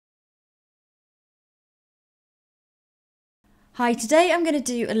Hi, today I'm going to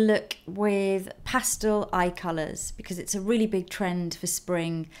do a look with pastel eye colours because it's a really big trend for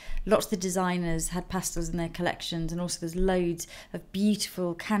spring. Lots of the designers had pastels in their collections, and also there's loads of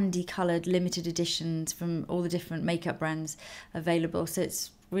beautiful candy coloured limited editions from all the different makeup brands available, so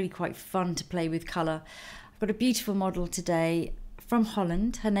it's really quite fun to play with colour. I've got a beautiful model today from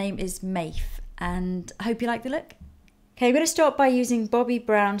Holland. Her name is Maeve, and I hope you like the look. Okay, I'm going to start by using Bobbi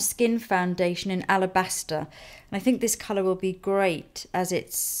Brown Skin Foundation in Alabaster. And I think this colour will be great as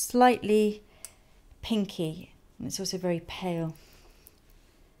it's slightly pinky and it's also very pale.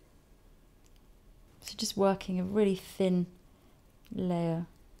 So just working a really thin layer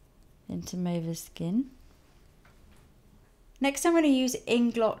into Maeve's skin. Next I'm going to use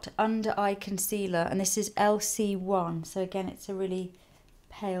Inglot Under Eye Concealer, and this is LC1. So again, it's a really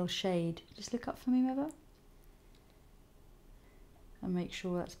pale shade. Just look up for me, Maeve. And make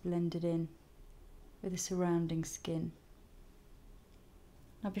sure that's blended in with the surrounding skin.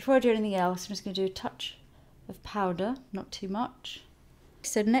 Now before I do anything else, I'm just going to do a touch of powder, not too much.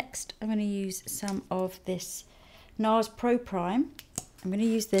 So next I'm going to use some of this NARS Pro Prime. I'm going to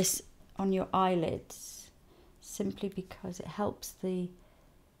use this on your eyelids simply because it helps the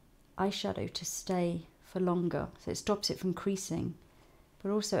eyeshadow to stay for longer. So it stops it from creasing,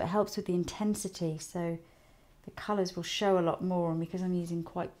 but also it helps with the intensity, so the colours will show a lot more, and because I'm using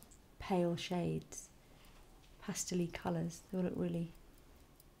quite pale shades, pastel-y colours, they'll look really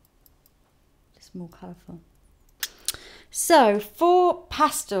just more colourful. So for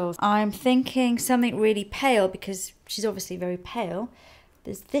pastels, I'm thinking something really pale because she's obviously very pale.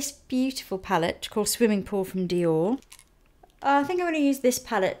 There's this beautiful palette called Swimming Pool from Dior. I think I'm going to use this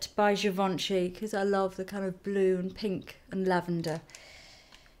palette by Givenchy because I love the kind of blue and pink and lavender.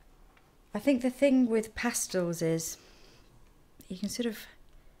 I think the thing with pastels is you can sort of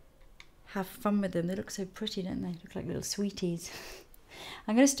have fun with them. They look so pretty, don't they? They look like little sweeties.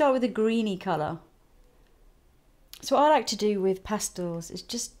 I'm going to start with a greeny colour. So what I like to do with pastels is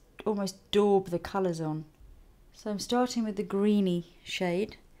just almost daub the colours on. So I'm starting with the greeny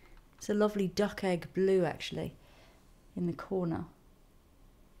shade. It's a lovely duck egg blue actually in the corner.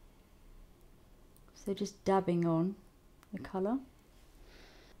 So just dabbing on the colour.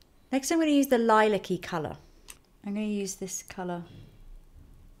 Next I'm going to use the lilac-y colour. I'm going to use this colour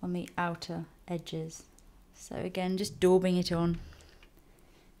on the outer edges. So again, just daubing it on.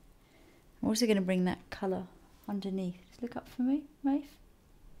 I'm also going to bring that colour underneath. Just look up for me, Maeve.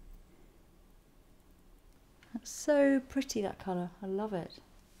 That's so pretty, that colour. I love it.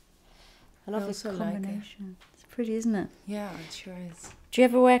 I love the combination. It's pretty, isn't it? Yeah, it sure is. Do you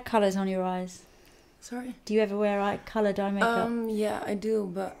ever wear colours on your eyes? Sorry? Do you ever wear coloured eye makeup? Yeah, I do,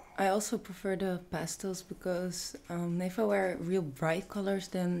 but I also prefer the pastels because if I wear real bright colors,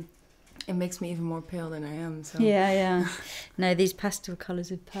 then it makes me even more pale than I am. So. Yeah. No, these pastel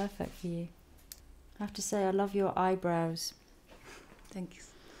colours are perfect for you. I have to say, I love your eyebrows. Thank you.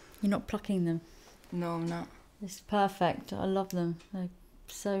 You're not plucking them? No, I'm not. It's perfect. I love them. They're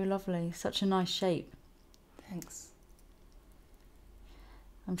so lovely. Such a nice shape. Thanks.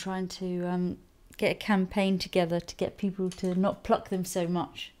 I'm trying to get a campaign together to get people to not pluck them so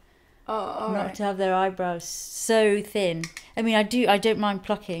much. Oh, all not right. to have their eyebrows so thin. I mean, I don't mind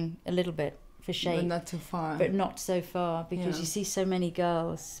plucking a little bit for shape. But not too far. But not so far, because you see so many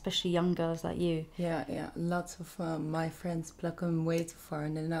girls, especially young girls like you. Yeah. Lots of my friends pluck them way too far,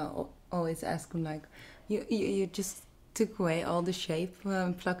 and then I always ask them like, you just took away all the shape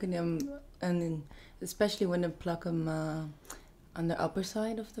plucking them, and then especially when they pluck them on the upper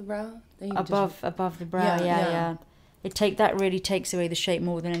side of the brow. Then Above the brow, yeah. That really takes away the shape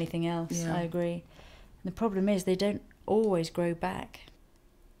more than anything else. Yeah. I agree. And the problem is they don't always grow back.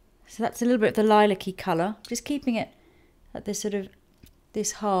 So that's a little bit of the lilac-y colour. Just keeping it at this sort of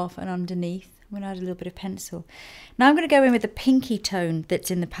this half and underneath. I'm going to add a little bit of pencil. Now I'm going to go in with the pinky tone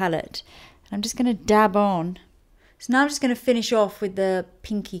that's in the palette. And I'm just going to dab on. So now I'm just going to finish off with the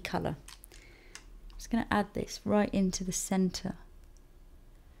pinky colour. I'm just going to add this right into the centre,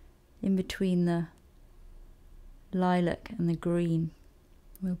 in between the lilac and the green.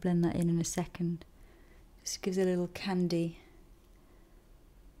 We'll blend that in a second. Just gives a little candy-like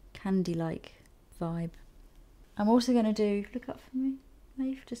vibe. I'm also going to do, look up for me,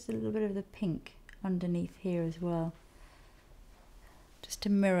 Maeve, just a little bit of the pink underneath here as well, just to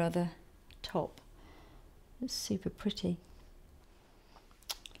mirror the top. It's super pretty.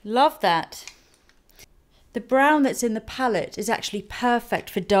 Love that. The brown that's in the palette is actually perfect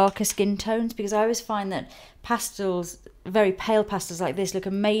for darker skin tones, because I always find that pastels, very pale pastels like this, look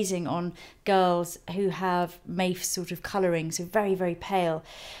amazing on girls who have mauve sort of colouring, so very, very pale.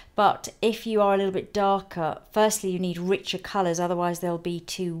 But if you are a little bit darker, firstly, you need richer colours, otherwise they'll be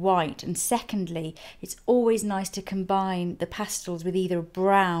too white. And secondly, it's always nice to combine the pastels with either a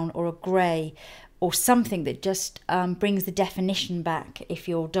brown or a grey, or something that just brings the definition back if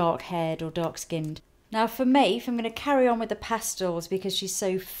you're dark-haired or dark-skinned. Now for Maeve, I'm going to carry on with the pastels because she's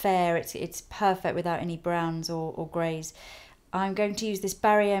so fair. It's perfect without any browns or greys. I'm going to use this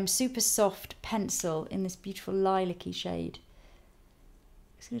Barry M Super Soft pencil in this beautiful lilac-y shade.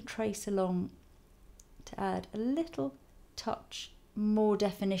 Just going to trace along to add a little touch more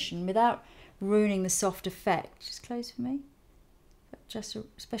definition without ruining the soft effect. Just close for me. Just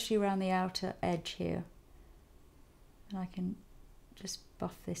especially around the outer edge here. And I can just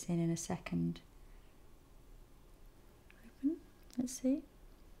buff this in a second. Let's see.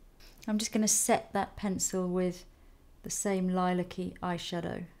 I'm just going to set that pencil with the same lilac-y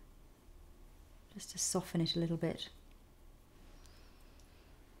eyeshadow, just to soften it a little bit.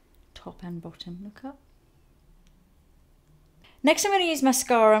 Top and bottom, look up. Next I'm going to use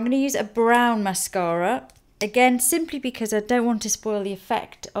mascara. I'm going to use a brown mascara. Again, simply because I don't want to spoil the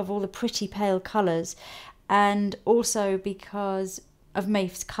effect of all the pretty pale colours, and also because of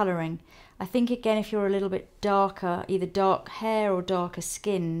Maeve's colouring. I think again, if you're a little bit darker, either dark hair or darker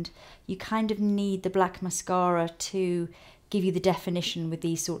skinned, you kind of need the black mascara to give you the definition with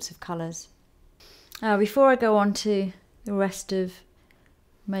these sorts of colours. Before I go on to the rest of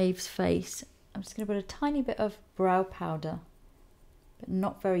Maeve's face, I'm just going to put a tiny bit of brow powder, but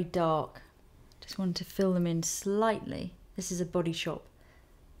not very dark. Just want to fill them in slightly. This is a Body Shop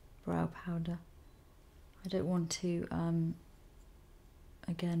brow powder. I don't want to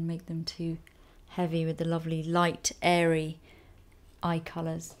again make them too heavy with the lovely light airy eye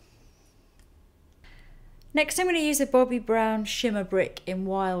colours. Next I'm going to use a Bobbi Brown shimmer brick in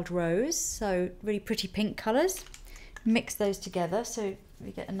Wild Rose, so really pretty pink colours. Mix those together so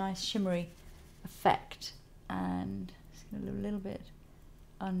we get a nice shimmery effect, and just going to do a little bit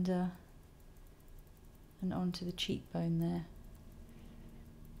under and onto the cheekbone there,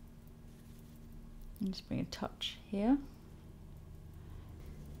 and just bring a touch here.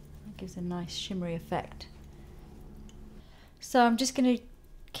 That gives a nice shimmery effect. So I'm just going to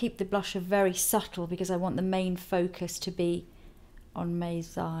keep the blusher very subtle because I want the main focus to be on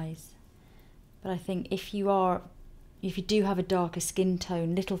Maeve's eyes. But I think if you do have a darker skin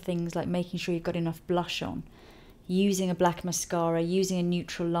tone, little things like making sure you've got enough blush on, using a black mascara, using a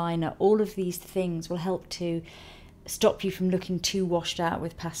neutral liner, all of these things will help to stop you from looking too washed out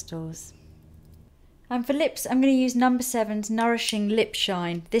with pastels. And for lips, I'm going to use No. 7's Nourishing Lip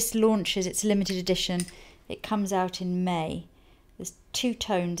Shine. This launches, it's limited edition. It comes out in May. There's two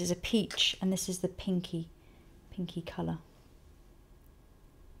tones, there's a peach and this is the pinky colour.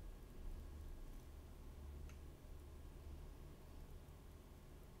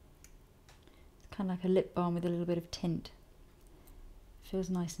 It's kind of like a lip balm with a little bit of tint. Feels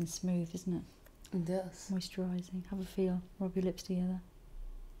nice and smooth, isn't it? It does. Moisturising. Have a feel. Rub your lips together.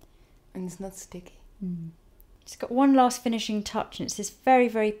 And it's not sticky. It's got one last finishing touch, and it's this very,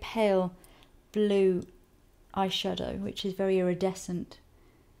 very pale blue eyeshadow, which is very iridescent.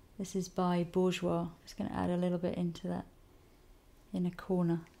 This is by Bourjois. Just going to add a little bit into that inner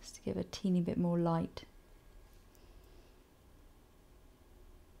corner, just to give a teeny bit more light.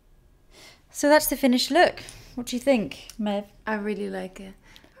 So that's the finished look. What do you think, Maeve? I really like it.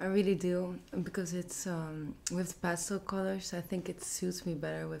 I really do, because it's with pastel colors. I think it suits me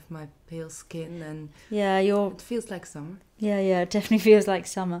better with my pale skin, and yeah, it feels like summer. Yeah, it definitely feels like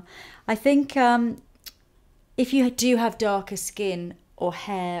summer. I think if you do have darker skin or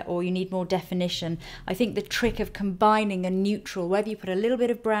hair, or you need more definition, I think the trick of combining a neutral, whether you put a little bit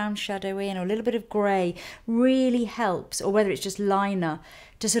of brown shadow in or a little bit of grey, really helps, or whether it's just liner,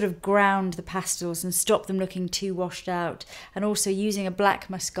 to sort of ground the pastels and stop them looking too washed out. And also using a black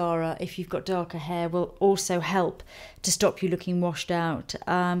mascara, if you've got darker hair, will also help to stop you looking washed out.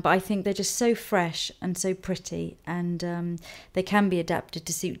 But I think they're just so fresh and so pretty, and they can be adapted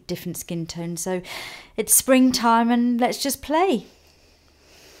to suit different skin tones. So it's springtime and let's just play.